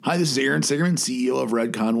Hi, this is Aaron Sigerman, CEO of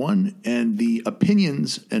Redcon One, and the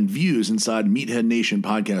opinions and views inside Meathead Nation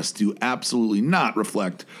podcast do absolutely not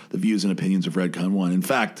reflect the views and opinions of Redcon One. In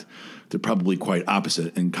fact, they're probably quite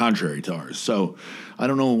opposite and contrary to ours. So I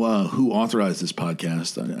don't know who authorized this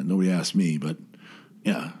podcast. Nobody asked me, but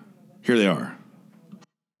yeah, here they are.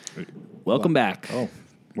 Welcome back. Oh,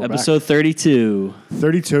 we're Episode back. 32.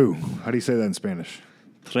 32. How do you say that in Spanish?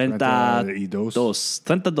 Treinta-dos.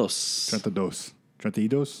 Treinta-dos?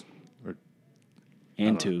 Or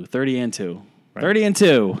And 2. 30 and 2. Right. 30 and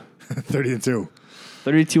 2. 30 and 2.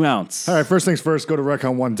 32 ounce. All right, first things first, go to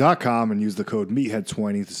redcon1.com and use the code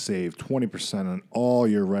Meathead20 to save 20% on all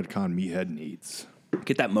your Redcon Meathead needs.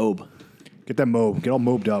 Get that mob. Get that mob. Get all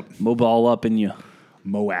mobed up. Mob all up in you.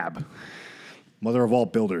 Moab. Mother of all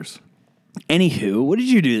builders. Anywho, what did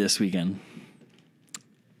you do this weekend?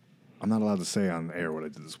 I'm not allowed to say on air what I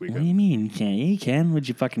did this What do weekend. you mean? You can't. Yeah, you can. Would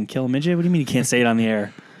you fucking kill a midget? What do you mean you can't say it on the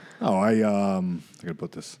air? Oh, I gotta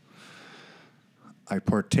put this. I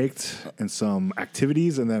partaked in some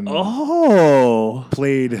activities and then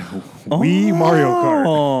played Wii Mario Kart.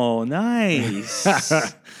 Oh, nice.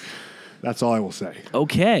 That's all I will say.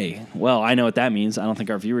 Okay. Well, I know what that means. I don't think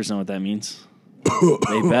our viewers know what that means.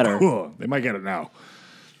 They better. They might get it now.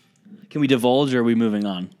 Can we divulge or are we moving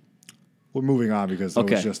on? We're moving on because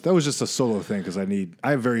that was just a solo thing because I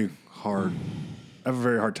have a very hard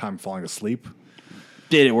time falling asleep.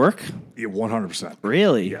 Did it work? Yeah, 100%.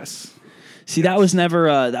 Really? Yes. See, that was never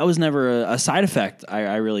a side effect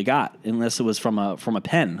I really got unless it was from a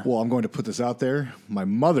pen. Well, I'm going to put this out there. My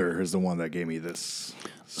mother is the one that gave me this.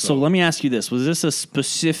 So let me ask you this: was this a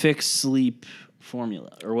specific sleep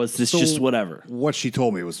formula, or was this just whatever? What she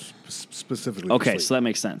told me was specifically for Okay, sleep. so that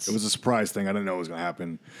makes sense. It was a surprise thing. I didn't know it was going to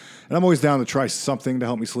happen. And I'm always down to try something to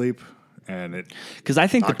help me sleep. And it because I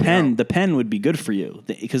think the pen would be good for you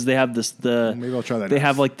because they have maybe I'll try that They next.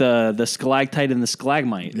 have like the stalactite and the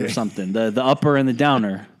stalagmite or something. The upper and the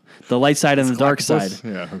downer. The light side and the dark side.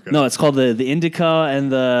 Yeah, okay. No, it's called the indica and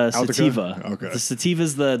the Altica? sativa. Okay. The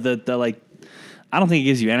sativa's the like. I don't think it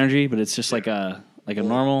gives you energy, but it's just like a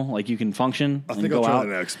normal, like you can function I and think go I'll try out.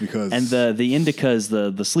 that next because... And the indica is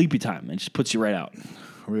the sleepy time. It just puts you right out.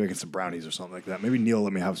 Or maybe I get some brownies or something like that. Maybe Neil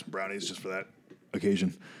let me have some brownies just for that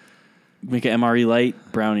occasion. Make an MRE light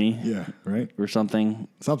brownie. Yeah, right? Or something.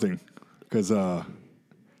 Something. Because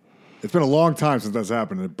it's been a long time since that's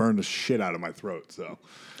happened, and it burned the shit out of my throat. So,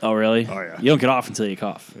 Oh, really? Oh, yeah. You don't get off until you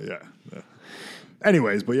cough. yeah.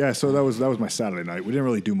 Anyways, but yeah, so that was my Saturday night. We didn't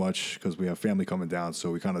really do much because we have family coming down,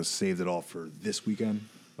 so we kind of saved it all for this weekend.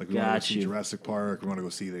 Like we want to go see Jurassic Park, we want to go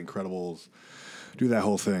see The Incredibles, do that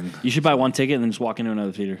whole thing. You should buy one ticket and then just walk into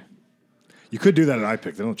another theater. You could do that at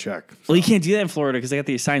iPick. They don't check. So. Well, you can't do that in Florida because they got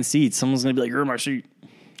the assigned seats. Someone's gonna be like, "You're in my seat."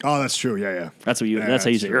 Oh, that's true. Yeah. That's what you. Yeah, that's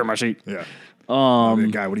how you that's say, true. "You're in my seat." Yeah. I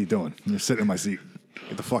mean, guy, what are you doing? You're sitting in my seat.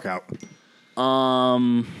 Get the fuck out. Oh,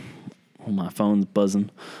 my phone's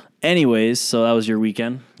buzzing. Anyways, so that was your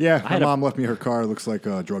weekend. Yeah, my mom left me her car. It looks like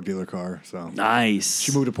a drug dealer car. So Nice.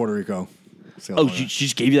 she moved to Puerto Rico. Oh, she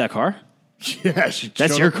just gave you that car? Yeah,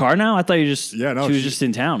 That's your car now? I thought you just. Yeah, no, She was she- just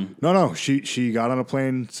in town. No. She got on a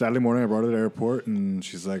plane Saturday morning. I brought her to the airport, and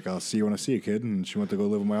she's like, "I'll see you when I see you, kid." And she went to go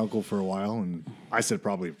live with my uncle for a while. And I said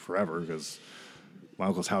probably forever because my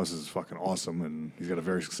uncle's house is fucking awesome, and he's got a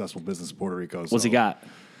very successful business in Puerto Rico. What's he got?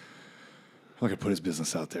 I'm not gonna put his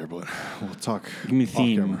business out there, but we'll talk. Give me the off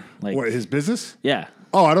theme, camera. like- What, his business? Yeah.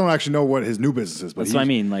 Oh, I don't actually know what his new business is, but That's what I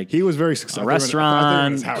mean, like, he was very successful. A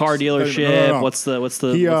restaurant, car dealership. No. What's the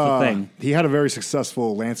He, thing? He had a very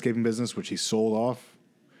successful landscaping business, which he sold off.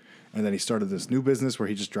 And then he started this new business where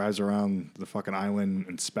he just drives around the fucking island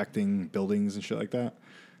inspecting buildings and shit like that,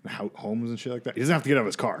 and homes and shit like that. He doesn't have to get out of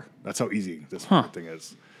his car. That's how easy this fucking thing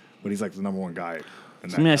is. But he's like the number one guy.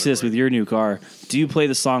 Let me ask you this: with your new car, do you play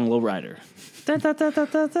the song "Lowrider"?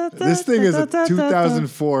 This thing is a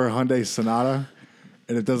 2004 Hyundai Sonata,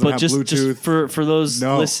 and it doesn't But have just Bluetooth. for those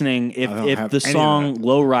No, listening, I don't if have the any of song that.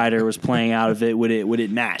 "Lowrider" was playing out of it, would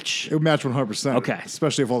it match? It would match 100%. Okay.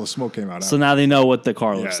 Especially if all the smoke came out. So now they know what the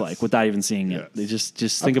car looks Yes. like without even seeing it. Yes. They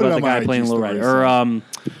just I think put it about on the my guy playing IG story, Lowrider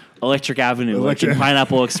or Electric Avenue, like in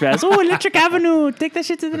Pineapple Express. Oh, Electric Avenue, take that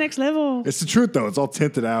shit to the next level. It's the truth, though. It's all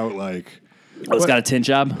tinted out. Like, Oh, it's got a tint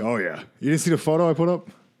job. oh, yeah. You didn't see the photo I put up?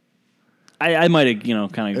 I might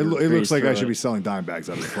have, kind of. It looks like I should be selling dime bags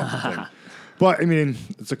out of the fucking thing. But, I mean,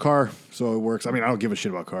 it's a car, so it works. I mean, I don't give a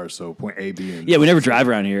shit about cars, so point A, B, and Yeah, we never drive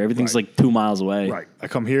around here. Everything's Right. like 2 miles away. Right. I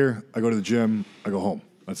come here, I go to the gym, I go home.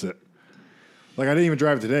 That's it. Like, I didn't even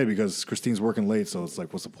drive today because Christine's working late, so it's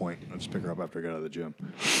like, what's the point? I'll just pick her up after I get out of the gym.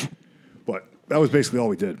 But That was basically all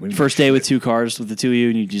we did. We didn't First do day shit. with 2 cars with the 2 of you,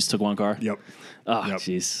 and you just took 1 car. Yep. Oh, Yep.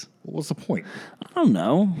 jeez. Well, what's the point? I don't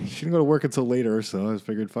know. She didn't go to work until later, so I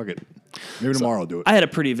figured, fuck it. Maybe tomorrow I'll do it. I had a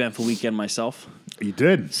pretty eventful weekend myself. You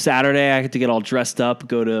did? Saturday, I had to get all dressed up,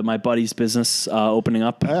 go to my buddy's business opening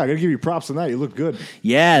up. Yeah, I gotta give you props on that. You look good.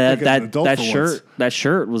 Yeah, Like an adult that for shirt once. that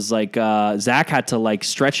shirt was like Zach had to like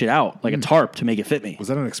stretch it out like a tarp to make it fit me. Was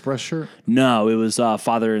that an Express shirt? No, it was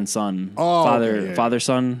father and son. Oh, father okay, yeah. father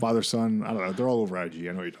son. Father, son. I don't know. They're all over IG.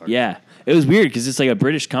 I know what you're talking Yeah, it was weird because it's like a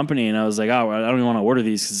British company, and I was like, oh, I don't even want to order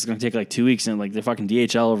these because it's gonna take like 2 weeks, and like the fucking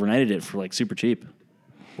DHL overnighted it for like super cheap. about.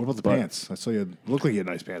 What about the pants? I saw you look like you had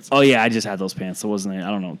nice pants. Oh yeah, I just had those pants. It wasn't. I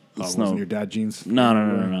don't know. Oh, It's wasn't your dad jeans?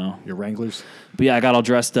 No. Your Wranglers? But yeah, I got all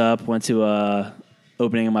dressed up. Went to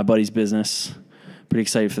opening of my buddy's business. Pretty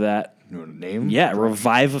excited for that. You know the name? Yeah,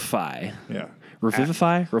 Revivify. Yeah.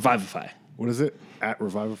 Revivify. What is it? At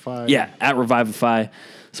Revivify? Yeah, at Revivify.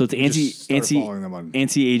 So it's Just started following them on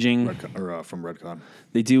anti-aging. from Redcon.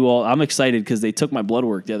 They do all. I'm excited because they took my blood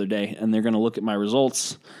work the other day, and they're going to look at my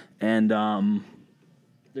results, and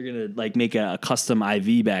they're going to like make a custom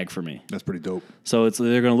IV bag for me. That's pretty dope. So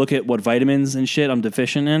they're going to look at what vitamins and shit I'm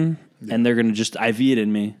deficient in, and they're going to just IV it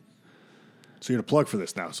in me. So you're the plug for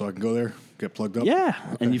this now, so I can go there, get plugged up? Yeah,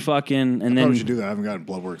 Okay. and you fucking and I then probably should do that. I haven't gotten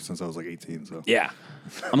blood work since I was like 18, so. yeah,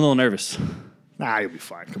 I'm a little nervous. Nah, you'll be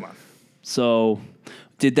fine. Come on. So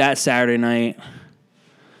did that Saturday night.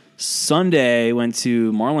 Sunday went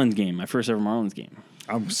to Marlins game, my first ever Marlins game.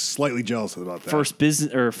 I'm slightly jealous about that.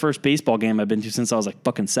 First baseball game I've been to since I was like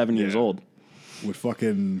fucking 7 years old. With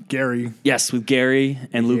fucking Gary. Yes, with Gary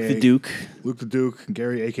and Luke the Duke. Luke the Duke,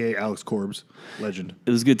 Gary, a.k.a. Alex Corbs. Legend. It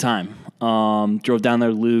was a good time. Drove down there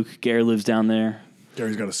with Luke. Gary lives down there.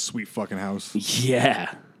 Gary's got a sweet fucking house.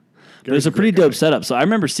 Yeah. It Gary's was a a pretty great guy. dope setup. So I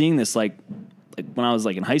remember seeing this like when I was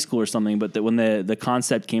like in high school or something, but when the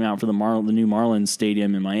concept came out for the new Marlins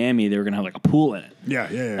stadium in Miami, they were going to have like a pool in it. Yeah.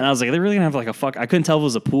 And I was like, they're really going to have like a fuck. I couldn't tell if it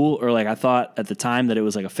was a pool or like I thought at the time that it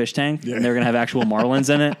was like a fish tank and they were going to have actual Marlins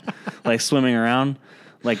in it, like swimming around.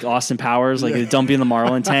 Like Austin Powers, like dump you in the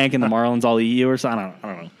Marlin tank and the Marlins all eat you or something. I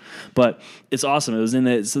don't know. But it's awesome. It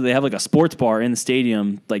was so they have like a sports bar in the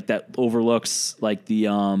stadium, like that overlooks like the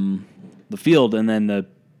field, and then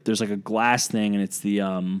there's like a glass thing, and it's the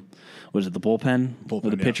what is it, the bullpen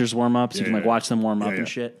where the pitchers warm up, so you can like watch them warm up and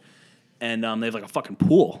shit. And they have like a fucking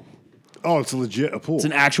pool. Oh, it's legit a pool. It's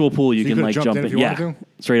an actual pool. You So you can could've like jumped jump in in. if you Yeah, wanted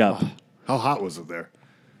to? straight up. How hot was it there?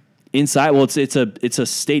 Inside, well, it's a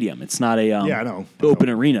stadium. It's not a Yeah, I know. open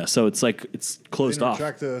arena, so it's like it's closed off.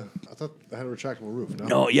 I thought I had a retractable roof. No.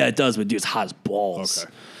 No, yeah, it does, but dude, it's hot as balls.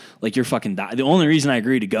 Okay. Like you're fucking dying. The only reason I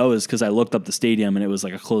agreed to go is because I looked up the stadium and it was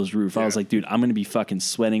like a closed roof. I was like, dude, I'm gonna be fucking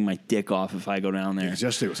sweating my dick off if I go down there. Because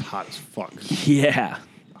yesterday was hot as fuck. Yeah,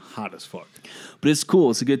 Hot as fuck. but it's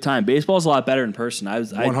cool. It's a good time. Baseball's a lot better in person. I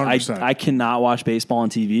 100%. I cannot watch baseball on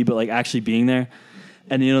TV, but like actually being there.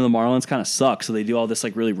 And you know the Marlins kind of suck, so they do all this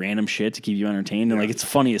like really random shit to keep you entertained, and like it's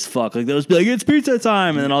funny as fuck. Like they'll just be like, "It's pizza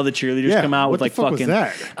time," and then all the cheerleaders come out what with the like fuck was fucking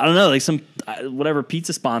that? I don't know, like some whatever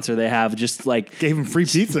pizza sponsor they have, just like Gave him free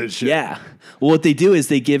pizza and shit. yeah. Well, what they do is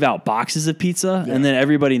they give out boxes of pizza, and then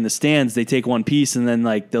everybody in the stands they take one piece, and then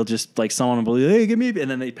like they'll just like someone will be like, "Hey, give me,"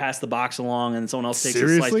 and then they pass the box along, and someone else takes a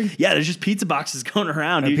Seriously? slice. Yeah, there's just pizza boxes going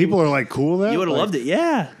around. And people are like cool with that? you would have Like, loved it,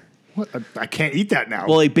 yeah. What? I can't eat that now.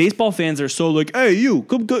 Well, like baseball fans are so like, "Hey, you,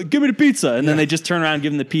 come give me the pizza," and then they just turn around and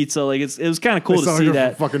give them the pizza. Like it was kind of cool They to sound see like they're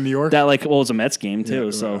that. from fucking New York? That like, well, it was a Mets game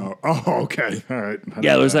too, so Oh, okay. All right.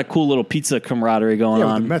 yeah, there's that cool little pizza camaraderie going Yeah,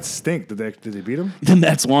 but on. the Mets stink. Did they beat them? The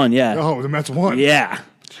Mets won, yeah, Oh, the Mets won. yeah.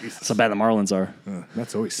 Jesus. That's how bad the Marlins are.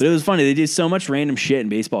 Mets always But it stink. was funny. They did so much random shit in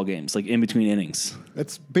baseball games, like in between innings.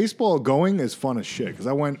 It's baseball going is fun as shit. Because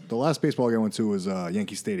the last baseball game I went to was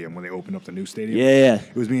Yankee Stadium when they opened up the new stadium. Yeah.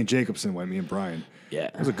 It was me and Jacobson went, me and Brian. Yeah.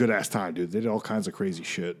 It was a good ass time, dude. They did all kinds of crazy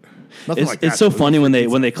shit. Nothing It's, like that. it's so though. funny when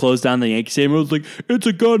they closed down the Yankee Stadium. It was like, it's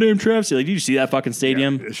a goddamn travesty. Like, did you see that fucking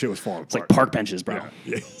stadium? This shit was falling It's like apart. park benches, bro.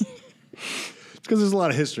 Yeah. It's because there's a lot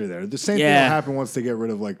of history there. The same thing Yeah. will happen once they get rid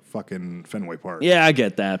of like fucking Fenway Park. Yeah, I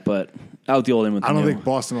get that, but out the old in with the I don't new. think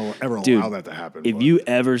Boston will ever Dude, allow that to happen. If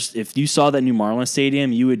you saw that new Marlins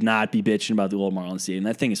Stadium, you would not be bitching about the old Marlins Stadium.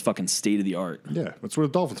 That thing is fucking state of the art. yeah, that's where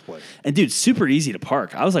the Dolphins play. And dude, super easy to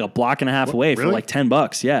park. I was like a block and a half away for really? like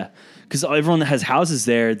 $10. Yeah, because everyone that has houses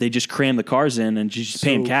there, they just cram the cars in and you just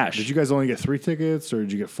pay them So, cash. Did you guys only get 3 tickets or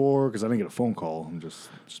did you get 4? Because I didn't get a phone call. I'm just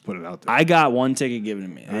put it out there. I got one ticket given to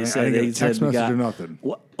me. They I said didn't they get a said text we message got or nothing.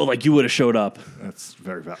 What? Oh, like you would have showed up. That's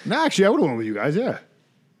very valid. No, actually, I would have went with you guys. Yeah,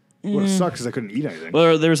 would have sucked because I couldn't eat anything.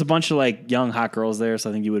 Well, there was a bunch of like young hot girls there, so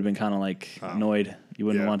I think you would have been kind of like annoyed. You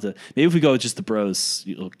wouldn't want to. Maybe if we go with just the bros,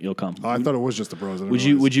 you'll come. Oh, I thought it was just the bros. Would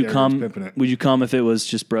you come? Would you come if it was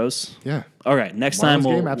just bros? Yeah. All right. Next Marlins time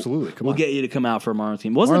game, absolutely. We'll get you to come out for a Marlins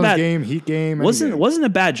game. Wasn't Marlins a bad game, Heat game. Wasn't a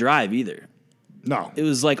bad drive either. No. It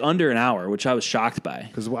was like under an hour, which I was shocked by.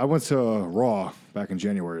 Because I went to Raw back in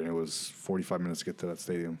January, and it was 45 minutes to get to that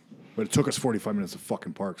stadium. But it took us 45 minutes to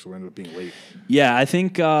fucking park, so we ended up being late. Yeah, I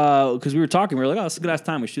think because we were talking, we were like, oh, it's a good ass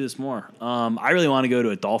time. We should do this more. I really want to go to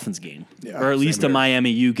a Dolphins game. Yeah, or at least a here.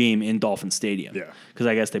 Miami U game in Dolphin Stadium. Yeah. Because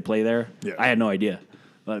I guess they play there. Yeah. I had no idea.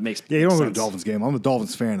 But it makes Yeah, you don't sense. go to a Dolphins game. I'm a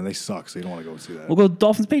Dolphins fan, and they suck, so you don't want to go and see that. We'll go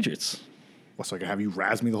Dolphins Patriots. What, so I can have you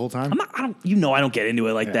razz me the whole time? I don't get into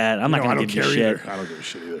it like that. I'm not going to give you shit. I don't give a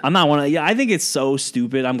shit either. I'm not one of. Yeah, I think it's so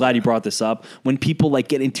stupid. I'm glad you brought this up. When people like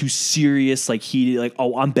get into serious, like heated, like,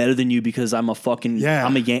 oh, I'm better than you because I'm a fucking.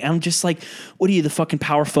 I'm a Yankee. I'm just like, what are you, the fucking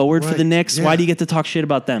power forward for the Knicks? Yeah. Why do you get to talk shit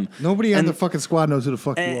about them? Nobody on the fucking squad knows who the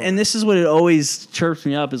fuck you are. And this is what it always chirps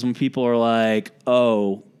me up is when people are like,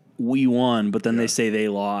 oh, we won, but then they say they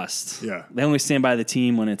lost. Yeah, they only stand by the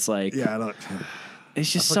team when it's like. Yeah, I don't. It's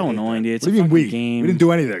just so annoying, dude. It's what do you mean game. We didn't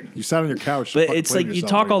do anything. You sat on your couch. But it's like you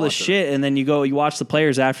talk all this shit, and then you watch the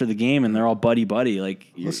players after the game, and they're all buddy. Like,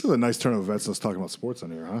 this is a nice turn of events. Let's talk about sports on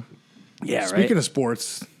here, huh? Yeah, Speaking of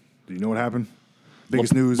sports, do you know what happened?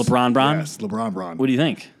 Biggest news. LeBron Bron? Yes, LeBron Bron. What do you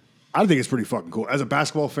think? I think it's pretty fucking cool. As a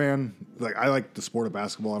basketball fan, like I like the sport of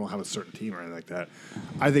basketball. I don't have a certain team or anything like that.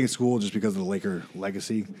 I think it's cool just because of the Laker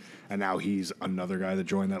legacy. And now he's another guy that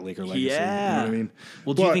joined that Laker legacy. Yeah. You know what I mean?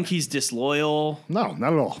 Well, do you think he's disloyal? No,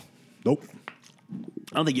 not at all. Nope.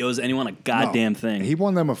 I don't think he owes anyone a goddamn thing. He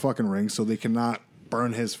won them a fucking ring, so they cannot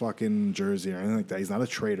burn his fucking jersey or anything like that. He's not a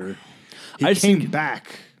traitor. He came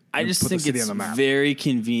back. I just think it's very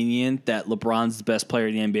convenient that LeBron's the best player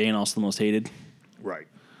in the NBA and also the most hated. Right.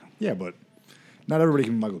 Yeah, but not everybody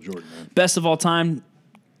can be Michael Jordan, man. Best of all time?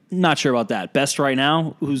 Not sure about that. Best right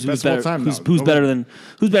now? Who's better? Who's better than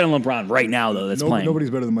LeBron right now though? That's playing. Nobody's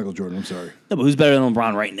better than Michael Jordan. I'm sorry. No, but who's better than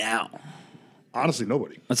LeBron right now? Honestly,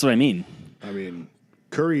 nobody. That's what I mean. I mean,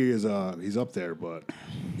 Curry is he's up there, but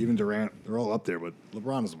even Durant, they're all up there. But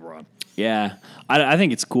LeBron is LeBron. Yeah, I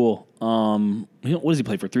think it's cool. What does he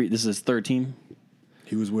play for? This is his third team.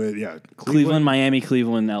 He was with Cleveland, Miami,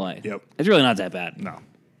 Cleveland, LA. Yep, it's really not that bad. No,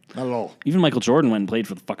 not at all. Even Michael Jordan went and played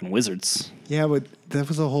for the fucking Wizards. Yeah, but that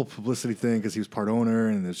was a whole publicity thing because he was part owner,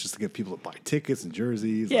 and it was just to get people to buy tickets and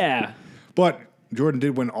jerseys. Yeah, but Jordan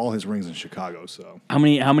did win all his rings in Chicago. So how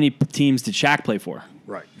many teams did Shaq play for?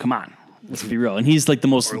 Right. Come on. Let's be real. And he's like the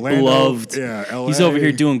most Orlando, beloved. Yeah, LA. He's over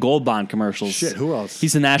here doing Gold Bond commercials. Shit, who else?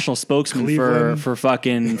 He's the national spokesman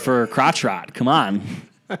for Crotch Rot. Come on.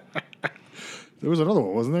 There was another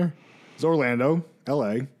one, wasn't there? It was Orlando,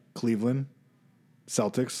 LA, Cleveland,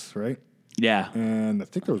 Celtics, right? Yeah. And I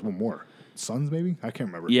think there was one more. Suns, maybe? I can't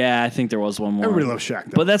remember. Yeah, I think there was one more. Everybody loves Shaq,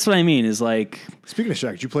 though. But that's what I mean is like... Speaking of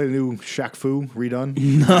Shaq, did you play the new Shaq Fu redone?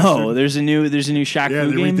 No, there's a new Shaq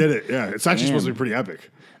Fu game. Yeah, they redid it. Yeah, it's actually supposed to be pretty epic.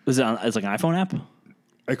 Was it? It's like an iPhone app.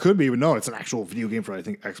 It could be, but no, it's an actual video game for I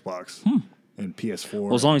think Xbox and PS4.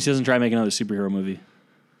 Well, as long as he doesn't try to make another superhero movie.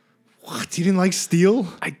 What? You didn't like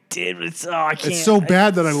Steel? I did, but I can't. It's so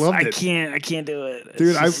bad that I loved it. I can't do it,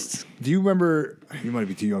 dude. Do you remember? You might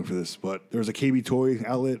be too young for this, but there was a KB Toy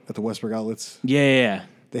outlet at the Westbrook outlets. Yeah.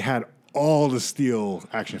 They had all the Steel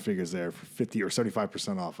action figures there for 50 or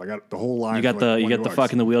 75% off. I got the whole line. You got the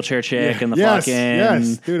fucking the wheelchair chick and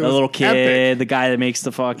the dude, the little kid, epic. The guy that makes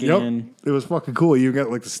the fucking. Yep. It was fucking cool. You got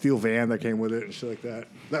like the Steel van that came with it and shit like that.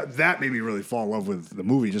 That made me really fall in love with the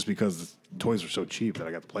movie just because the toys were so cheap that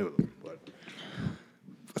I got to play with them.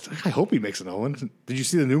 But I hope he makes another one. Did you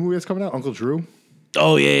see the new movie that's coming out, Uncle Drew?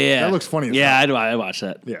 Oh yeah. That looks funny. Yeah, I watched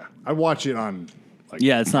that. Yeah, I watch it on. Like,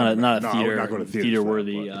 yeah, it's not a theater. Not going to theater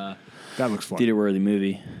worthy. That looks fun. Theater worthy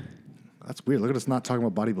movie. That's weird. Look at us not talking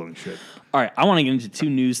about bodybuilding shit. All right, I want to get into two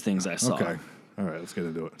news things I saw. Okay. All right, let's get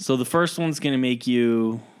into it. So the first one's going to make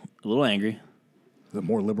you a little angry. The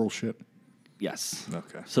more liberal shit? Yes.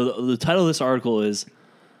 Okay. So the title of this article is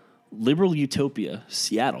Liberal Utopia,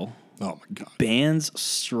 Seattle. Oh, my God. Bans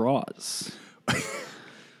straws.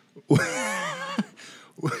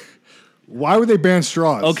 Why would they ban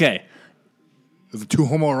straws? Okay. Is it too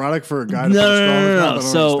homoerotic for a guy to put a straw in his mouth?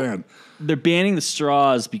 I don't understand. They're banning the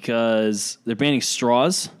straws because they're banning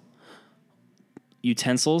straws,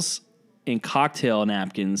 utensils, and cocktail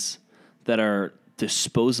napkins that are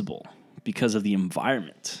disposable because of the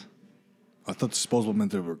environment. I thought disposable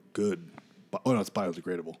meant they were good. Oh, no, it's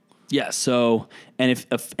biodegradable. Yeah, so, and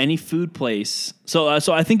if any food place, so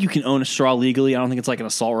I think you can own a straw legally. I don't think it's like an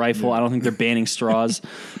assault rifle. Yeah. I don't think they're banning straws.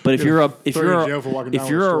 But if you're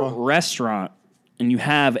a restaurant and you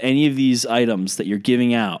have any of these items that you're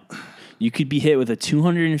giving out, you could be hit with a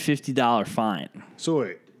 $250 fine. So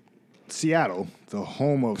wait, Seattle, the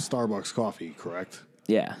home of Starbucks coffee, correct?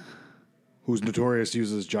 Yeah. Who's notorious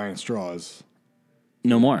uses giant straws.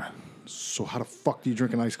 No more. So how the fuck do you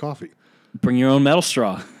drink an iced coffee? Bring your own metal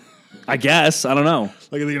straw. I guess. I don't know.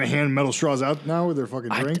 Like, are they going to hand metal straws out now with their fucking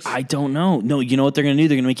drinks? I don't know. No, you know what they're going to do?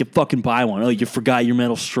 They're going to make you fucking buy one. Oh, you forgot your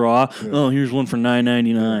metal straw? Yeah. Oh, here's one for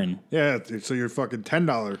 $9.99. Yeah, so your fucking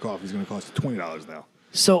 $10 coffee is going to cost you $20 now.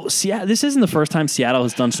 So, this isn't the first time Seattle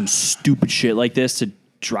has done some stupid shit like this to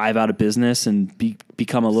drive out of business and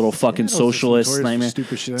become a little fucking socialist nightmare.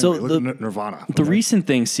 Stupid shit. So anyway. Look at Nirvana. The recent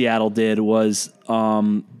thing Seattle did was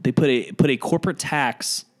they put a corporate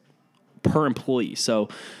tax per employee. So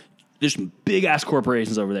there's some big ass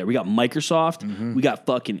corporations over there. We got Microsoft, we got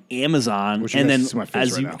fucking Amazon, and then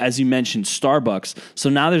as you mentioned, Starbucks. So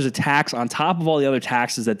now there's a tax on top of all the other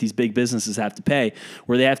taxes that these big businesses have to pay,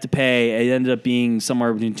 where they have to pay. It ended up being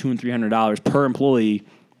somewhere between $200 and $300 per employee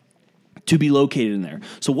to be located in there.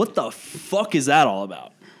 So what the fuck is that all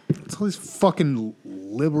about? It's all these fucking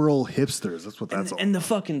liberal hipsters. That's what that's all. And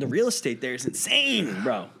the real estate there is insane,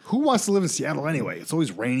 bro. Who wants to live in Seattle anyway? It's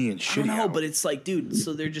always rainy and shitty. I don't know, out. But it's like, dude.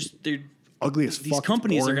 So they're ugly as fuck. These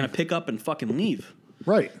companies are gonna pick up and fucking leave.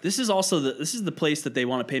 Right. This is also the place that they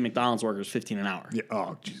want to pay McDonald's workers $15 an hour. Yeah.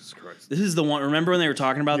 Oh, Jesus Christ. This is the one. Remember when they were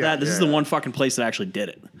talking about that? This is the one fucking place that actually did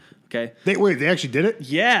it. Okay. They actually did it?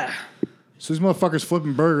 Yeah. So these motherfuckers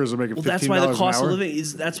flipping burgers are making $15 an hour? That's why the cost of living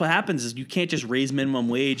is. That's what happens is you can't just raise minimum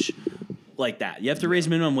wage like that. You have to raise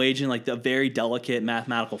minimum wage in like the very delicate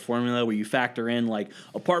mathematical formula where you factor in like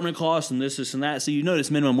apartment costs and this and that. So you notice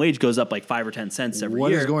minimum wage goes up like 5 or 10 cents every year.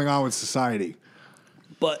 What is going on with society?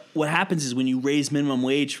 But what happens is when you raise minimum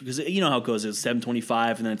wage, because you know how it goes, it's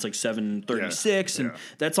 $7.25 and then it's like $7.36, and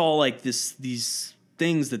that's all like these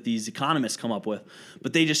things that these economists come up with.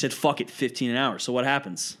 But they just said fuck it, $15 an hour. So what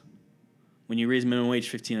happens? When you raise minimum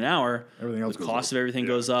wage $15 an hour, everything else the cost of everything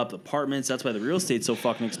goes up. Apartments, that's why the real estate's so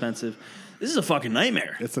fucking expensive. This is a fucking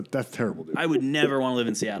nightmare. That's terrible, dude. I would never want to live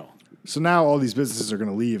in Seattle. So now all these businesses are going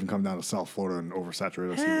to leave and come down to South Florida and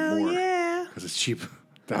oversaturate us even more. Yeah. Because it's cheap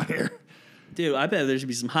down here. Dude, I bet there should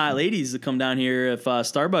be some hot ladies that come down here if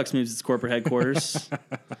Starbucks moves its corporate headquarters.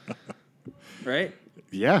 Right?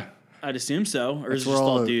 Yeah. I'd assume so. Or is it just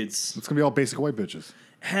all dudes? It's going to be all basic white bitches.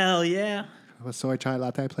 Hell yeah. A soy chai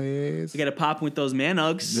latte, please. I got to pop with those man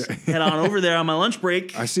Uggs. Head on over there on my lunch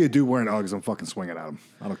break. I see a dude wearing Uggs, I'm fucking swinging at him.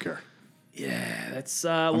 I don't care. Yeah, that's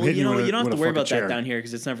well, you know, you don't have to worry about that down here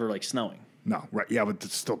because it's never like snowing. No, right? Yeah, but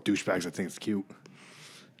it's still douchebags. I think it's cute.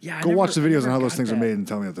 Yeah, go watch the videos on how those things are made and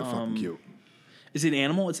tell me that they're fucking cute. Is it an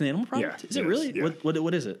animal? It's an animal product. Yeah, is it really? Yeah.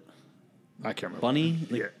 What is it? I can't remember. Bunny?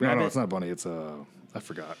 Like rabbit? No, it's not bunny. It's I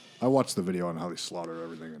forgot. I watched the video on how they slaughter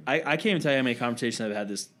everything. I can't even tell you how many conversations I've had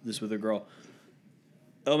this with a girl.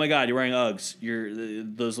 Oh my God, you're wearing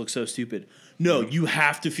Uggs. Those look so stupid. No, you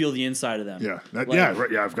have to feel the inside of them. Yeah, right.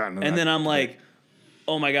 Yeah, I've gotten. And then I'm like,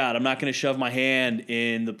 oh my God, I'm not going to shove my hand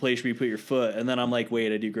in the place where you put your foot. And then I'm like,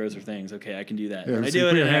 wait, I do grosser things. Okay, I can do that. Yeah, and I so do it,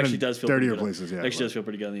 and it hand actually does feel dirtier pretty good. places. Yeah, it actually does feel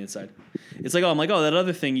pretty good on the inside. It's like, that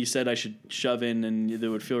other thing you said I should shove in and it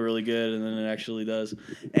would feel really good, and then it actually does.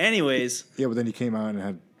 Anyways. Yeah, but then you came out and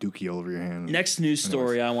had dookie all over your hand. Next news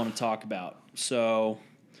story I want to talk about. So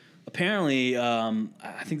apparently,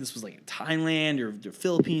 I think this was like Thailand or the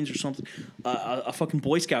Philippines or something. A fucking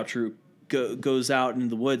Boy Scout troop goes out into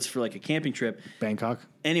the woods for like a camping trip. Bangkok.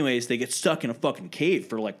 Anyways, they get stuck in a fucking cave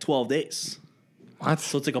for like 12 days. What?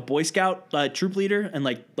 So it's like a Boy Scout troop leader and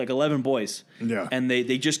like 11 boys. Yeah. And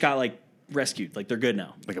they just got like rescued. Like they're good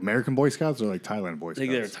now. Like American Boy Scouts or like Thailand Boy Scouts?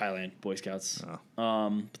 I think they're Thailand Boy Scouts.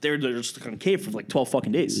 Oh. But they're just stuck in a cave for like 12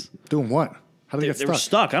 fucking days. Doing what? How did they get stuck? They were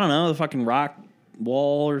stuck. I don't know. The fucking rock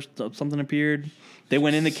wall or something appeared. They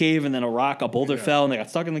went in the cave and then a boulder fell and they got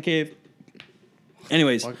stuck in the cave.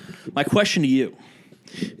 Anyways, my question to you.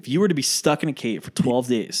 If you were to be stuck in a cave for 12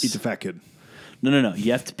 days. Eat the fat kid. No.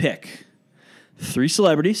 You have to pick 3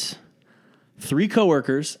 celebrities, 3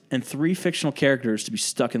 coworkers, and 3 fictional characters to be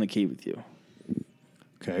stuck in the cave with you.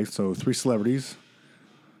 Okay, so 3 celebrities.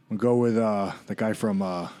 We'll go with the guy from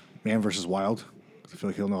Man vs. Wild. I feel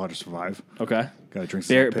like he'll know how to survive. Okay. Gotta drink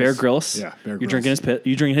some piss. Bear Grylls. Yeah, Bear Grylls. You're drinking his piss.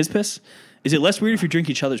 You drinking his piss? Is it less weird if you drink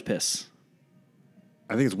each other's piss?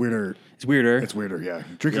 I think it's weirder. It's weirder. It's weirder. Yeah,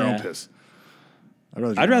 drink your own piss.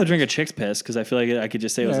 I'd rather drink a chick's piss because I feel like I could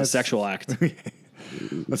just say it was a sexual act.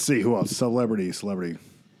 Let's see who else. Celebrity.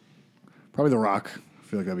 Probably The Rock. I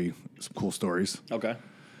feel like that'd be some cool stories. Okay.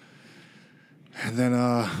 And then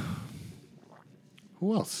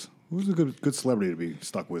who else? Who's a good celebrity to be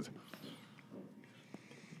stuck with?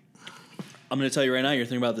 I'm going to tell you right now, you're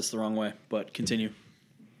thinking about this the wrong way, but continue.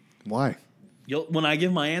 Why? When I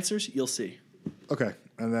give my answers, you'll see. Okay,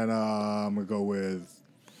 and then I'm gonna go with.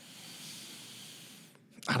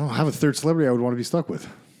 I don't have a third celebrity I would want to be stuck with.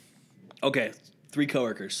 Okay, 3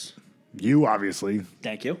 coworkers. You, obviously.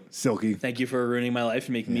 Thank you. Silky. Thank you for ruining my life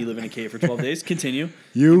and making me live in a cave for 12 days. Continue.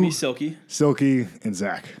 You. Give me Silky. Silky and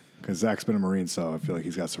Zach. Because Zach's been a Marine, so I feel like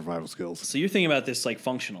he's got survival skills. So you're thinking about this like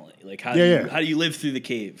functionally. Like how Yeah, do you live through the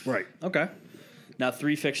cave? Right. Okay. Now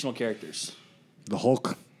 3 fictional characters. The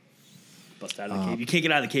Hulk. Bust out of the cave. You can't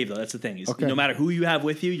get out of the cave though. That's the thing. Okay. No matter who you have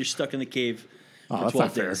with you, you're stuck in the cave for that's 12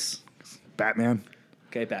 not fair. days. Batman.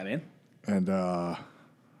 Okay, Batman. And I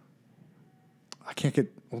can't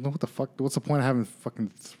get. Well, no, what the fuck? What's the point of having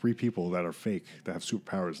fucking 3 people that are fake that have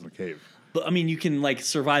superpowers in the cave? But I mean, you can like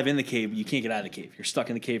survive in the cave. But you can't get out of the cave. You're stuck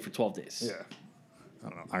in the cave for 12 days. Yeah. I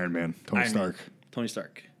don't know. Iron Man. Tony Stark. Tony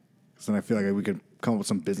Stark. So then I feel like we could come up with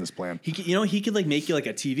some business plan. He could like make you like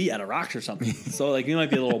a TV out of rocks or something. So like it might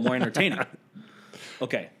be a little more entertaining.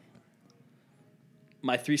 Okay.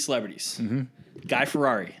 My 3 celebrities. Mm-hmm. Guy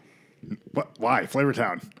Ferrari. What? Why?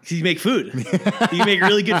 Flavortown. You make food. You can make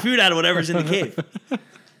really good food out of whatever's in the cave.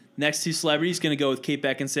 Next 2 celebrities going to go with Kate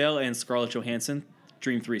Beckinsale and Scarlett Johansson.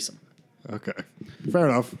 Dream threesome. Okay. Fair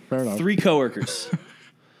enough. 3 coworkers.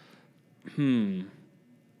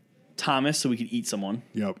 Thomas, so we could eat someone.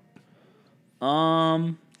 Yep.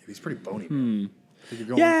 He's pretty bony.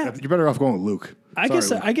 Yeah. You're better off going with Luke. I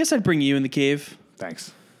guess I'd bring you in the cave.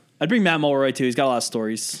 Thanks. I'd bring Matt Mulroy too. He's got a lot of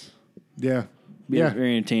stories. Yeah.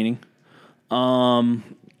 Very entertaining. I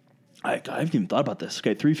haven't even thought about this.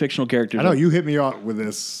 Okay, 3 fictional characters. I know you hit me out with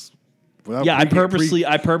this. I purposely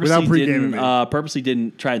purposely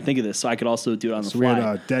didn't try and think of this, so I could also do it on the So fly. we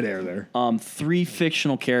had dead air there. 3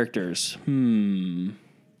 fictional characters.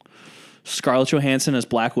 Scarlett Johansson as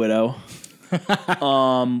Black Widow.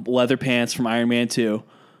 Leather pants from Iron Man 2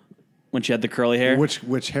 when she had the curly hair.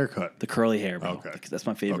 Which haircut? The curly hair, bro. Okay. That's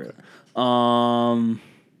my favorite. Okay.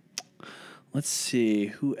 Let's see.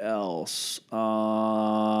 Who else?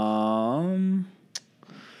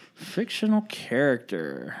 Fictional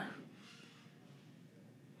character.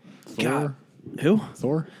 Thor? God. Who?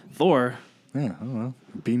 Thor? Thor. Yeah, I don't know.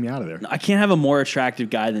 Beam me out of there. I can't have a more attractive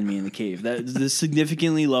guy than me in the cave. This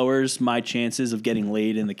significantly lowers my chances of getting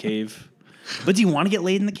laid in the cave. But do you want to get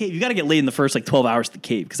laid in the cave? You got to get laid in the first like 12 hours of the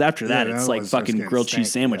cave because after that it's like fucking grilled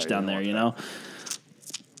cheese sandwich down there, you know?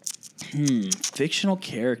 Fictional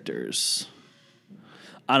characters.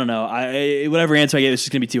 I don't know. Whatever answer I get, it's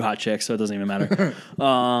just gonna be 2 hot chicks, so it doesn't even matter.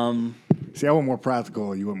 See, I went more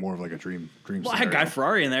practical. You went more of like a dream. Well, I had Guy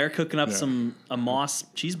Ferrari in there cooking up a Moss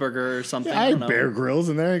cheeseburger or something. Yeah, I had Bear Grylls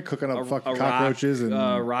in there cooking up fucking cockroaches and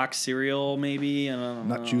rock cereal, maybe. I don't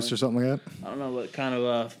know. Nut juice or something like that. I don't know what kind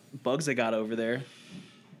of bugs they got over there.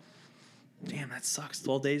 Damn, that sucks.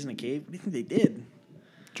 12 days in a cave. What do you think they did?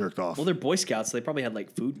 Jerked off. Well, they're Boy Scouts, so they probably had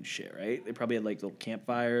like food and shit, right? They probably had like little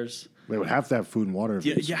campfires. They would have to have food and water.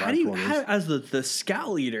 Yeah. How do you, as the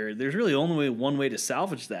scout leader? There's really only one way to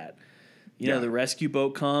salvage that. You know, the rescue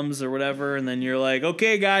boat comes or whatever, and then you're like,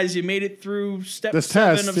 okay, guys, you made it through step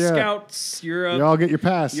 7 of Scouts. You all get your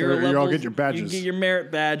pass. You all get your badges. You get your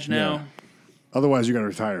merit badge now. Yeah. Otherwise, you're gonna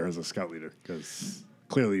retire as a scout leader because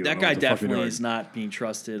clearly you that don't guy know what the fuck definitely you're is doing. not being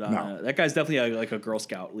trusted. That guy's definitely like a Girl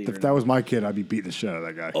Scout leader. If that was my kid, I'd be beating the shit out of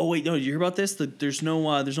that guy. Oh wait, no, did you hear about this? There's no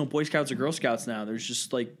Boy Scouts or Girl Scouts now. There's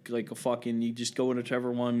just like a fucking, you just go into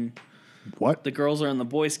whichever one. What? The girls are in the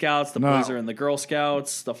Boy Scouts. The boys are in the Girl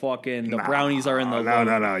Scouts. The brownies are in the.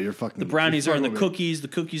 No. You're fucking. The brownies are in the cookies. cookies. The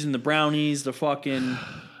cookies in the brownies. The fucking.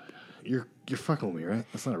 You're fucking with me, right?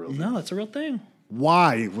 That's not a real thing. No, it's a real thing.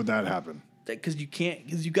 Why would that happen? Because you can't.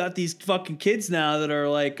 Because you got these fucking kids now that are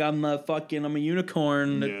like, I'm a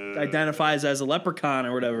unicorn that identifies as a leprechaun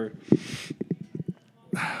or whatever.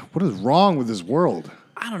 What is wrong with this world?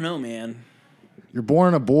 I don't know, man. You're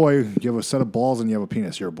born a boy. You have a set of balls and you have a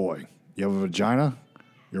penis. You're a boy. You have a vagina.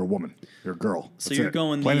 You're a woman. You're a girl. So you're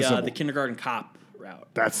going the kindergarten cop route.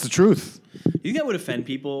 That's the truth. You think that would offend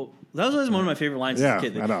people? That was always one of my favorite lines as a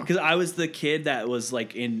kid. I know. Because I was the kid that was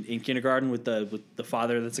like in kindergarten with the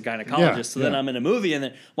father that's a gynecologist. Then I'm in a movie and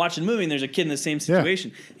then watching a movie and there's a kid in the same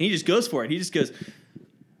situation. And he just goes for it. He just goes,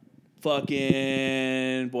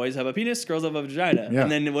 fucking boys have a penis, girls have a vagina. Yeah.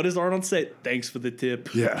 And then what does Arnold say? Thanks for the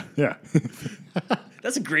tip. Yeah.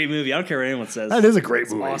 That's a great movie. I don't care what anyone says. That is a great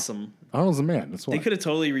movie. Awesome. Arnold's a man. That's why. They could have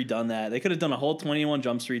totally redone that. They could have done a whole 21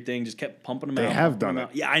 Jump Street thing. Just kept pumping them out. They have done it.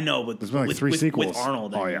 Yeah, I know. But there's been like 3 sequels. With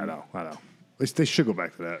Arnold. Oh, yeah, I know. They should go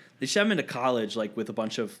back to that. They should have him into college, like with a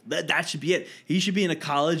bunch of. That should be it. He should be in a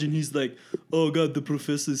college and he's like, oh, God, the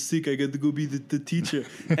professor's sick. I got to go be the teacher.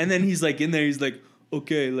 And then he's like in there. He's like,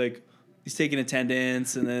 okay, like, He's taking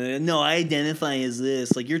attendance, and then no, I identify as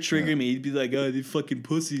this. Like you're triggering me. He'd be like, "Oh, these fucking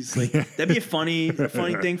pussies." Like that'd be a funny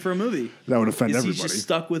thing for a movie. That would offend everybody. He's just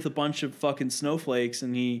stuck with a bunch of fucking snowflakes,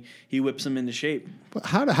 and he whips them into shape. But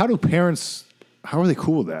how do parents? How are they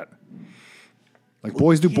cool with that? Like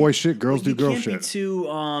boys do boy shit, girls do girl shit.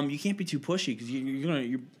 You can't be too pushy because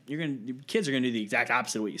your kids are gonna do the exact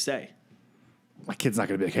opposite of what you say. My kid's not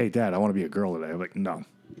gonna be like, "Hey, Dad, I want to be a girl today." I'm like, "No,"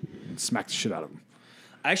 and smack the shit out of him.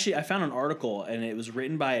 Actually, I found an article, and it was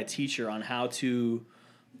written by a teacher on how to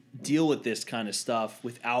deal with this kind of stuff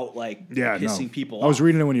without pissing people off. I was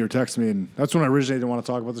reading it when you were texting me, and that's when I originally didn't want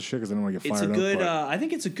to talk about this shit because I didn't want to get fired up. I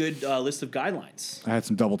think it's a good list of guidelines. I had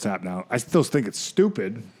some double tap now. I still think it's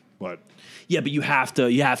stupid, but yeah, but you have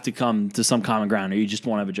to come to some common ground, or you just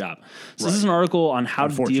won't have a job. So this is an article on how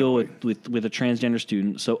to deal with a transgender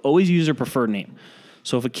student. So always use their preferred name.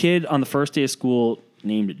 So if a kid on the first day of school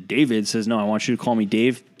named David says, "No, I want you to call me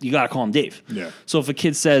Dave," you got to call him Dave. Yeah. So if a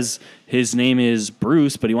kid says his name is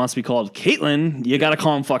Bruce, but he wants to be called Caitlin, you got to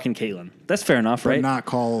call him fucking Caitlin. That's fair enough, right? But not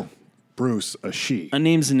call Bruce a she. A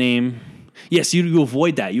name's a name. Yes, you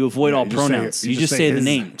avoid that. You avoid all pronouns. You just say the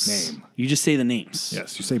names. Name. You just say the names.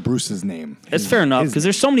 Yes, you say Bruce's name. That's fair enough because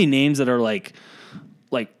there's so many names that are like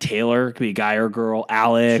Taylor, could be a guy or a girl.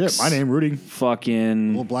 Alex. Shit, my name Rudy. Fucking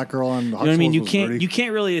little black girl on the You know what I mean? You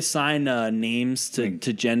can't really assign names to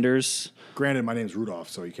genders. Granted, my name's Rudolph,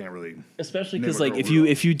 so you can't really. Especially because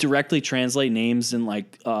if you directly translate names in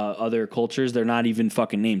other cultures, they're not even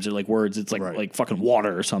fucking names. They're like words. It's like fucking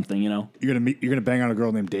water or something. You know. You're gonna bang on a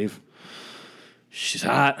girl named Dave. She's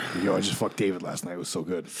hot. Yo, I just fucked David last night. It was so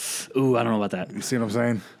good. Ooh, I don't know about that. You see what I'm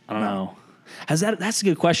saying? I don't know. That's a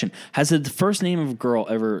good question. Has the first name of a girl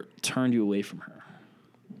ever turned you away from her?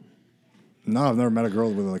 No, I've never met a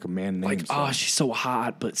girl with like a man name. Oh, she's so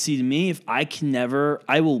hot. But see, to me, if I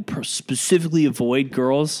will specifically avoid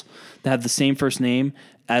girls that have the same first name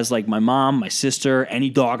as like my mom, my sister, any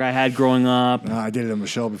dog I had growing up. No, I dated a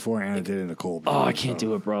Michelle before and I dated a Nicole before. Oh, I can't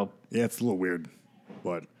do it, bro. Yeah, it's a little weird.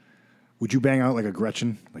 But would you bang out like a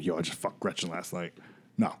Gretchen? Like, yo, I just fucked Gretchen last night.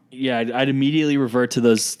 No. Yeah, I'd immediately revert to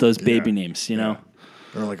those baby names, you know?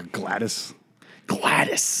 Or like a Gladys.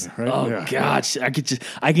 Gladys. Right? Oh gosh, I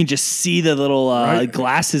can just see the little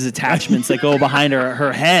glasses attachments that go behind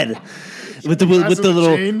her head. With the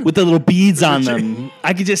little beads on them.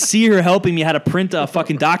 I could just see her helping me how to print a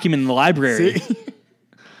fucking document in the library.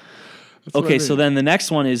 Okay, so then the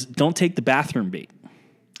next one is don't take the bathroom bait.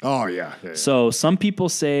 Oh yeah. So some people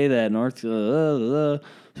say that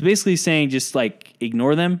so basically saying just like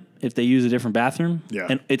ignore them if they use a different bathroom. Yeah.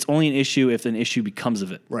 And it's only an issue if an issue becomes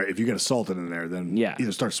of it. Right. If you get assaulted in there, then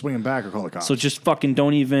either start swinging back or call the cops. So just fucking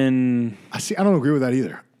don't even. I don't agree with that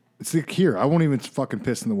either. It's like here, I won't even fucking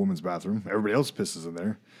piss in the women's bathroom. Everybody else pisses in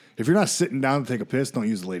there. If you're not sitting down to take a piss, don't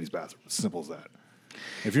use the ladies' bathroom. It's simple as that.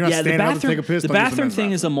 If you're not standing up to take a piss, the bathroom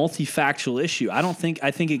thing is a multifactual issue. I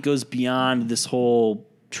think it goes beyond this whole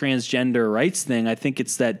transgender rights thing. I think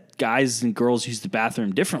it's that guys and girls use the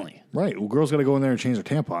bathroom differently. Right. Well, girls got to go in there and change their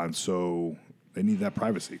tampons, so they need that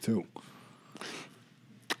privacy too.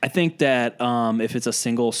 I think that if it's a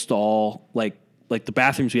single stall, like the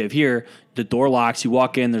bathrooms we have here, the door locks. You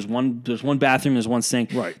walk in. There's one bathroom. There's one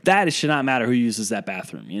sink. Right. It should not matter who uses that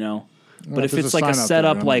bathroom. You know. Well, but if it's like a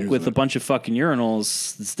setup like with a bunch of fucking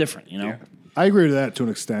urinals, it's different. You know. Yeah. I agree with that to an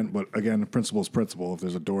extent, but again, principle is principle. If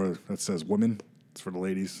there's a door that says women, it's for the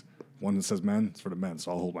ladies. One that says men, it's for the men.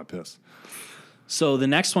 So I'll hold my piss. So the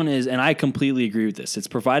next one is, and I completely agree with this. It's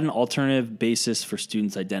provide an alternative basis for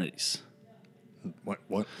students' identities.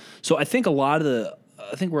 What? So I think where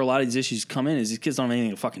a lot of these issues come in is these kids don't have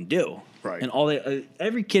anything to fucking do. Right. And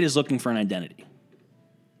every kid is looking for an identity.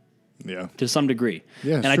 Yeah. To some degree.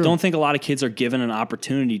 Yeah. And I don't think a lot of kids are given an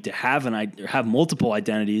opportunity to have multiple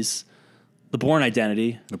identities. The born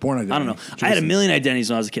identity. I don't know. I had a million identities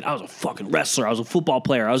when I was a kid. I was a fucking wrestler. I was a football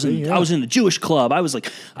player. I was in the Jewish club. I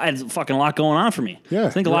had a fucking lot going on for me. Yeah. I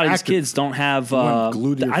think a lot of these kids don't have. I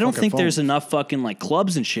don't think there's enough fucking like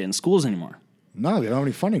clubs and shit in schools anymore. No, they don't have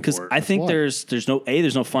any funding because I think there's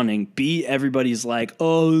no funding. B, everybody's like,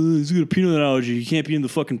 oh, there's a peanut allergy. You can't be in the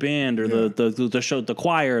fucking band or the show, the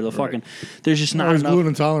choir, the fucking. There's just not enough. He's gluten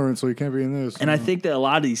intolerant, so you can't be in this. And I think that a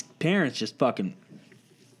lot of these parents just fucking.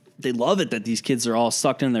 They love it that these kids are all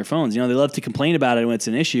sucked in their phones. You know, they love to complain about it when it's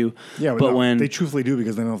an issue. Yeah, but when they truthfully do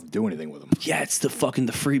because they don't have to do anything with them. Yeah, it's the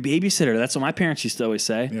free babysitter. That's what my parents used to always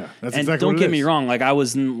say. Yeah, that's and exactly don't what get it me is. wrong, like I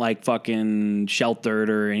wasn't like fucking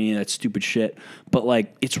sheltered or any of that stupid shit. But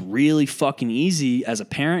like, it's really fucking easy as a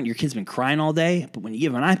parent. Your kid's been crying all day, but when you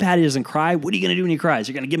give him an iPad, he doesn't cry. What are you gonna do when he cries?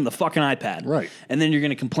 You're gonna give him the fucking iPad, right? And then you're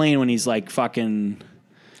gonna complain when he's like fucking.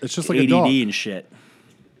 It's just like ADD a dog and shit.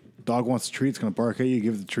 Dog wants a treat, it's going to bark at you.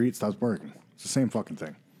 Give it the treat, stops barking. It's the same fucking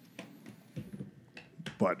thing.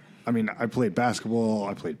 But, I mean, I played basketball.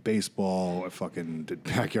 I played baseball. I fucking did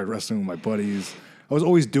backyard wrestling with my buddies. I was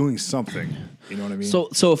always doing something. You know what I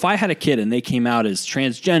mean? So if I had a kid and they came out as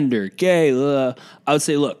transgender, gay, I would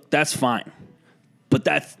say, look, that's fine. But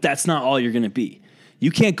that's not all you're going to be.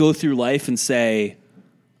 You can't go through life and say,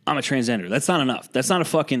 I'm a transgender. That's not enough. That's not a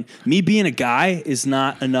fucking... Me being a guy is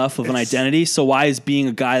not enough of an identity, so why is being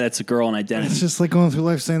a guy that's a girl an identity? It's just like going through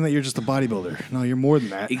life saying that you're just a bodybuilder. No, you're more than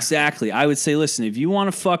that. Exactly. I would say, listen, if you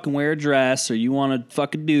want to fucking wear a dress or you want to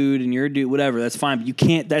fuck a dude and you're a dude, whatever, that's fine. But you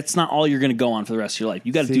can't... That's not all you're going to go on for the rest of your life.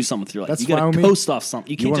 You got to do something with your life. You got to coast off something.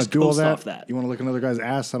 You can't just coast off that. You want to lick another guy's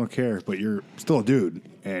ass? I don't care. But you're still a dude,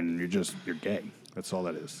 and you're gay. That's all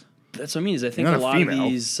that is. That's what I mean. Is I think a lot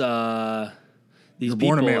of these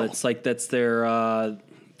people, it's like that's their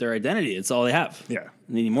identity. It's all they have. Yeah.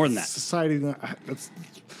 They need more than that. Society, it's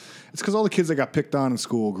because all the kids that got picked on in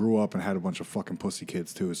school grew up and had a bunch of fucking pussy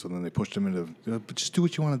kids too. So then they pushed them into, but just do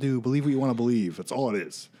what you want to do. Believe what you want to believe. That's all it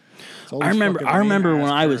is. I remember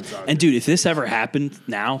when I was, and dude, if this ever happened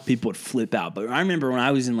now, people would flip out. But I remember when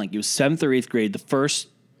I was in it was 7th or 8th grade, the first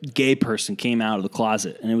gay person came out of the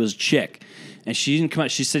closet, and it was a chick. And she didn't come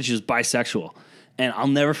out. She said she was bisexual. And I'll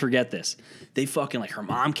never forget this. They fucking, her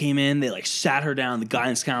mom came in. They, sat her down, the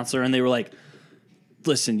guidance counselor, and they were like,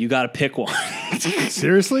 listen, you got to pick one.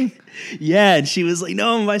 Seriously? Yeah. And she was like,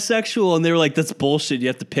 no, I'm bisexual. And they were like, that's bullshit. You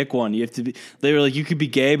have to pick one. You have to be, they were like, you could be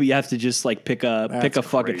gay, but you have to just, pick a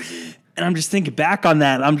fucking. Crazy. And I'm just thinking back on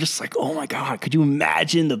that. And I'm just like, oh my God, could you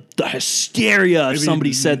imagine the hysteria if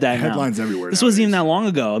somebody said that headlines now? Everywhere. This nowadays. wasn't even that long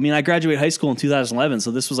ago. I mean, I graduated high school in 2011,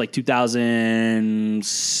 so this was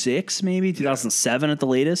 2006, maybe 2007 at the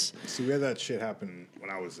latest. See, we had that shit happen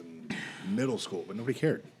when I was in middle school, but nobody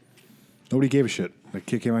cared. Nobody gave a shit. The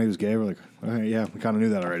kid came out, he was gay. We're like, okay, yeah, we kind of knew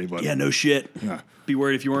that already. But yeah, no shit. Yeah. Be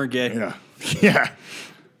worried if you weren't gay. Yeah. Yeah.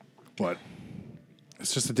 But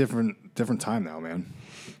it's just a different time now, man.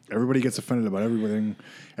 Everybody gets offended about everything.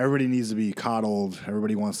 Everybody needs to be coddled.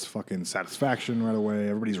 Everybody wants fucking satisfaction right away.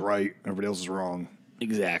 Everybody's right. Everybody else is wrong.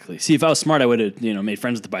 Exactly. See, if I was smart, I would have, made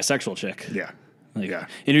friends with the bisexual chick. Yeah.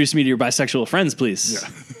 Introduce me to your bisexual friends, please. Yeah.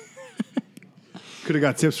 Could have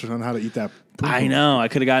got tips on how to eat that. I know. I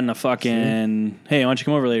could have gotten a fucking, hey, why don't you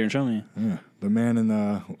come over later and show me? Yeah. The man in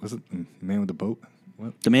the, was it the man with the boat?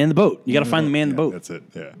 What? The man in the boat. You got to find the man in the boat. That's it.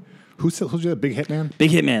 Yeah. Who's that? Big Hitman? Big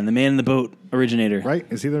Hitman, the man in the boat originator. Right?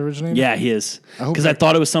 Is he the originator? Yeah, he is. Because I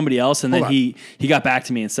thought it was somebody else, and then he got back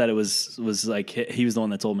to me and said it was he was the one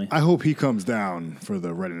that told me. I hope he comes down for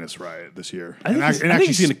the readiness riot this year. I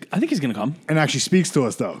think he's gonna come and actually speaks to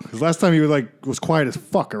us though. Because last time he was quiet as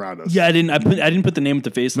fuck around us. Yeah, I didn't put the name with the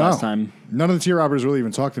face last time. None of the tier robbers really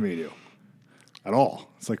even talked to me and you at all.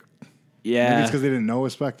 It's like. Yeah, maybe it's because they didn't know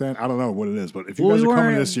us back then. I don't know what it is, but if you guys are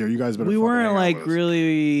coming this year, you guys better. We weren't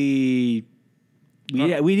really.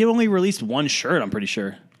 We only released one shirt. I'm pretty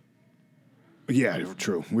sure. Yeah,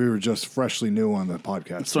 true. We were just freshly new on the podcast.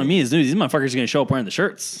 That's what I mean. These motherfuckers are going to show up wearing the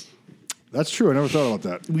shirts. That's true. I never thought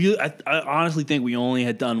about that. I honestly think we only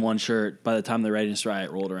had done one shirt by the time the Readiness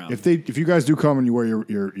Riot rolled around. If you guys do come and you wear your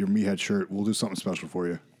Meathead shirt, we'll do something special for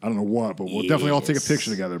you. I don't know what, but we'll definitely all take a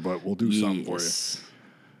picture together. But we'll do something for you.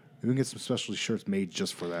 We can get some specialty shirts made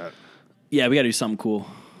just for that. Yeah, we got to do something cool.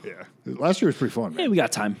 Yeah, last year was pretty fun, man. Yeah, we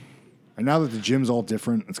got time. And now that the gym's all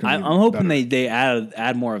different, it's gonna. I'm hoping they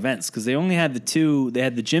add more events because they only had the two. They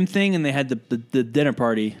had the gym thing and they had the dinner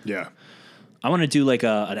party. Yeah, I want to do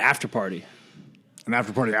an after party. An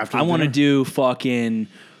after party after. I want to do fucking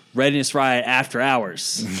Readiness Riot after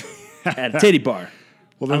hours at a titty bar.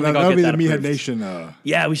 Well, then that'll be the Meathead Nation.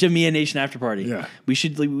 Yeah, we should have Meathead Nation after party. Yeah, we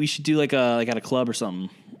should do at a club or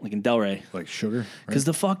something. Like in Delray. Like Sugar? Because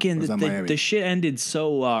the fucking, the shit ended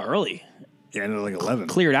so early. Yeah, ended at 11.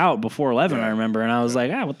 Cleared out before 11, I remember. And I was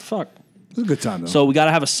like, what the fuck? It was a good time, though. So we got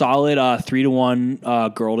to have a solid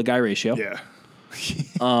 3-to-1 girl to guy ratio. Yeah.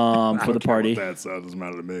 For the party. That, so it doesn't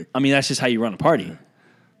matter to me. I mean, that's just how you run a party. Yeah. All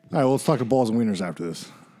right, well, let's talk to Balls and Wieners after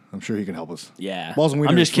this. I'm sure he can help us. Yeah. Balls and Wieners.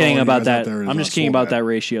 I'm just kidding about that. I'm just kidding about that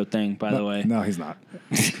ratio thing, by the way. No, he's not.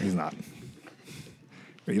 He's not.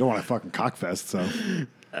 You don't want to fucking cockfest, so...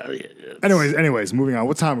 Anyways, moving on.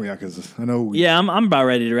 What time are we at? Because I know. I'm about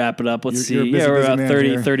ready to wrap it up. Let's see. We're about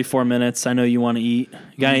 34 minutes. I know you want to eat.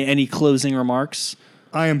 You got any closing remarks?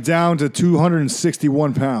 I am down to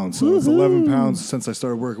 261 pounds. So it's 11 pounds since I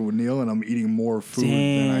started working with Neil, and I'm eating more food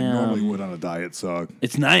than I normally would on a diet. So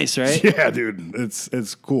it's nice, right? Yeah, dude.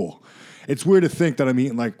 It's cool. It's weird to think that I'm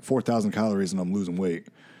eating like 4,000 calories and I'm losing weight.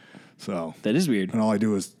 So that is weird. And all I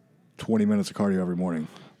do is 20 minutes of cardio every morning.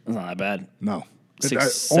 That's not that bad. No.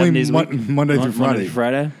 Only Monday through Friday.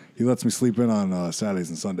 Friday? He lets me sleep in on Saturdays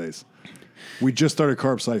and Sundays. We just started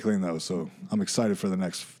carb cycling, though, so I'm excited for the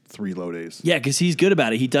next 3 low days. Yeah, because he's good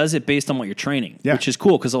about it. He does it based on what you're training, which is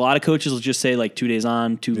cool because a lot of coaches will just say like 2 days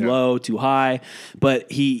on, too low, too high.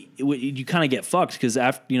 But you kind of get fucked because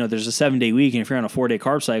after there's a 7-day week, and if you're on a 4-day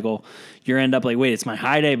carb cycle, you end up like, wait, it's my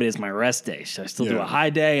high day, but it's my rest day. Should I still do a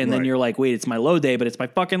high day? And then you're like, wait, it's my low day, but it's my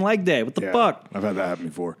fucking leg day. What the fuck? I've had that happen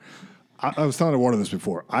before. I was telling Eduardo this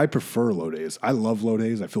before. I prefer low days. I love low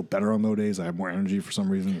days. I feel better on low days. I have more energy for some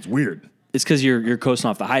reason. It's weird. It's because you're coasting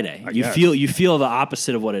off the high day. You feel the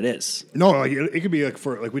opposite of what it is. No, like it could be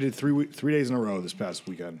like we did 3 days in a row this past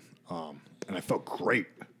weekend, and I felt great.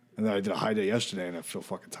 And then I did a high day yesterday, and I feel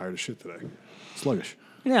fucking tired as shit today. Sluggish.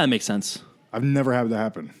 Yeah, that makes sense. I've never had that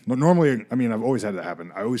happen. But normally, I've always had that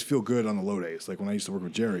happen. I always feel good on the low days. Like when I used to work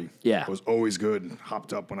with Jerry, I was always good and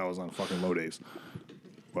hopped up when I was on fucking low days.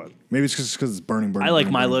 But maybe it's just because it's burning. I like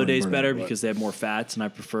my low days better because they have more fats, and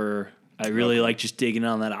I really like just digging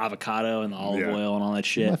on that avocado and the olive oil and all that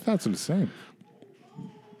shit. My fats are the same.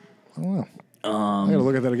 I don't know. I gotta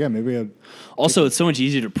look at that again. Maybe. Also, it's so much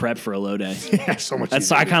easier to prep for a low day. Yeah, so much.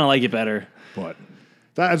 Easier. I kind of like it better. But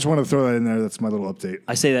I just wanted to throw that in there. That's my little update.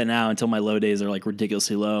 I say that now until my low days are like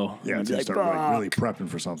ridiculously low. Yeah, until you start really prepping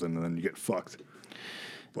for something, and then you get fucked.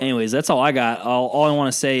 But anyways, that's all I got. All I want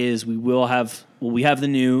to say is we have the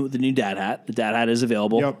new dad hat. The dad hat is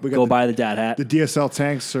available. Yep, go buy the dad hat. The DSL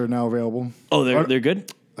tanks are now available. Oh, they're good?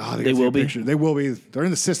 Oh, they will be. They will be. They're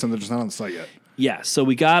in the system. They're just not on the site yet. Yeah, so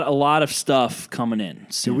we got a lot of stuff coming in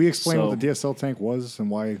soon. Did we explain what the DSL tank was and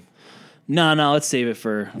why? No, let's save it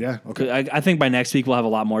for. Yeah, okay. I think by next week we'll have a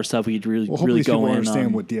lot more stuff we could really go in.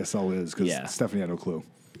 Understand what DSL is because Stephanie had no clue.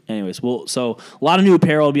 Anyways, so a lot of new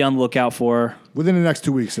apparel to be on the lookout for. Within the next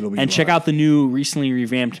 2 weeks, it'll be. And check out the new, recently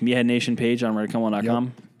revamped Meathead Nation page on RedConOne.com.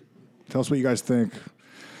 Yep. Tell us what you guys think.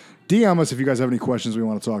 DM us if you guys have any questions we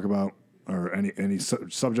want to talk about or any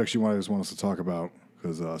subjects you want us to talk about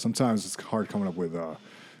because sometimes it's hard coming up with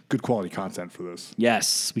good quality content for this.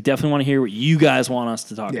 Yes, we definitely want to hear what you guys want us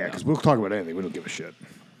to talk about. Yeah, because we'll talk about anything. We don't give a shit.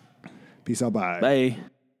 Peace out. Bye. Bye.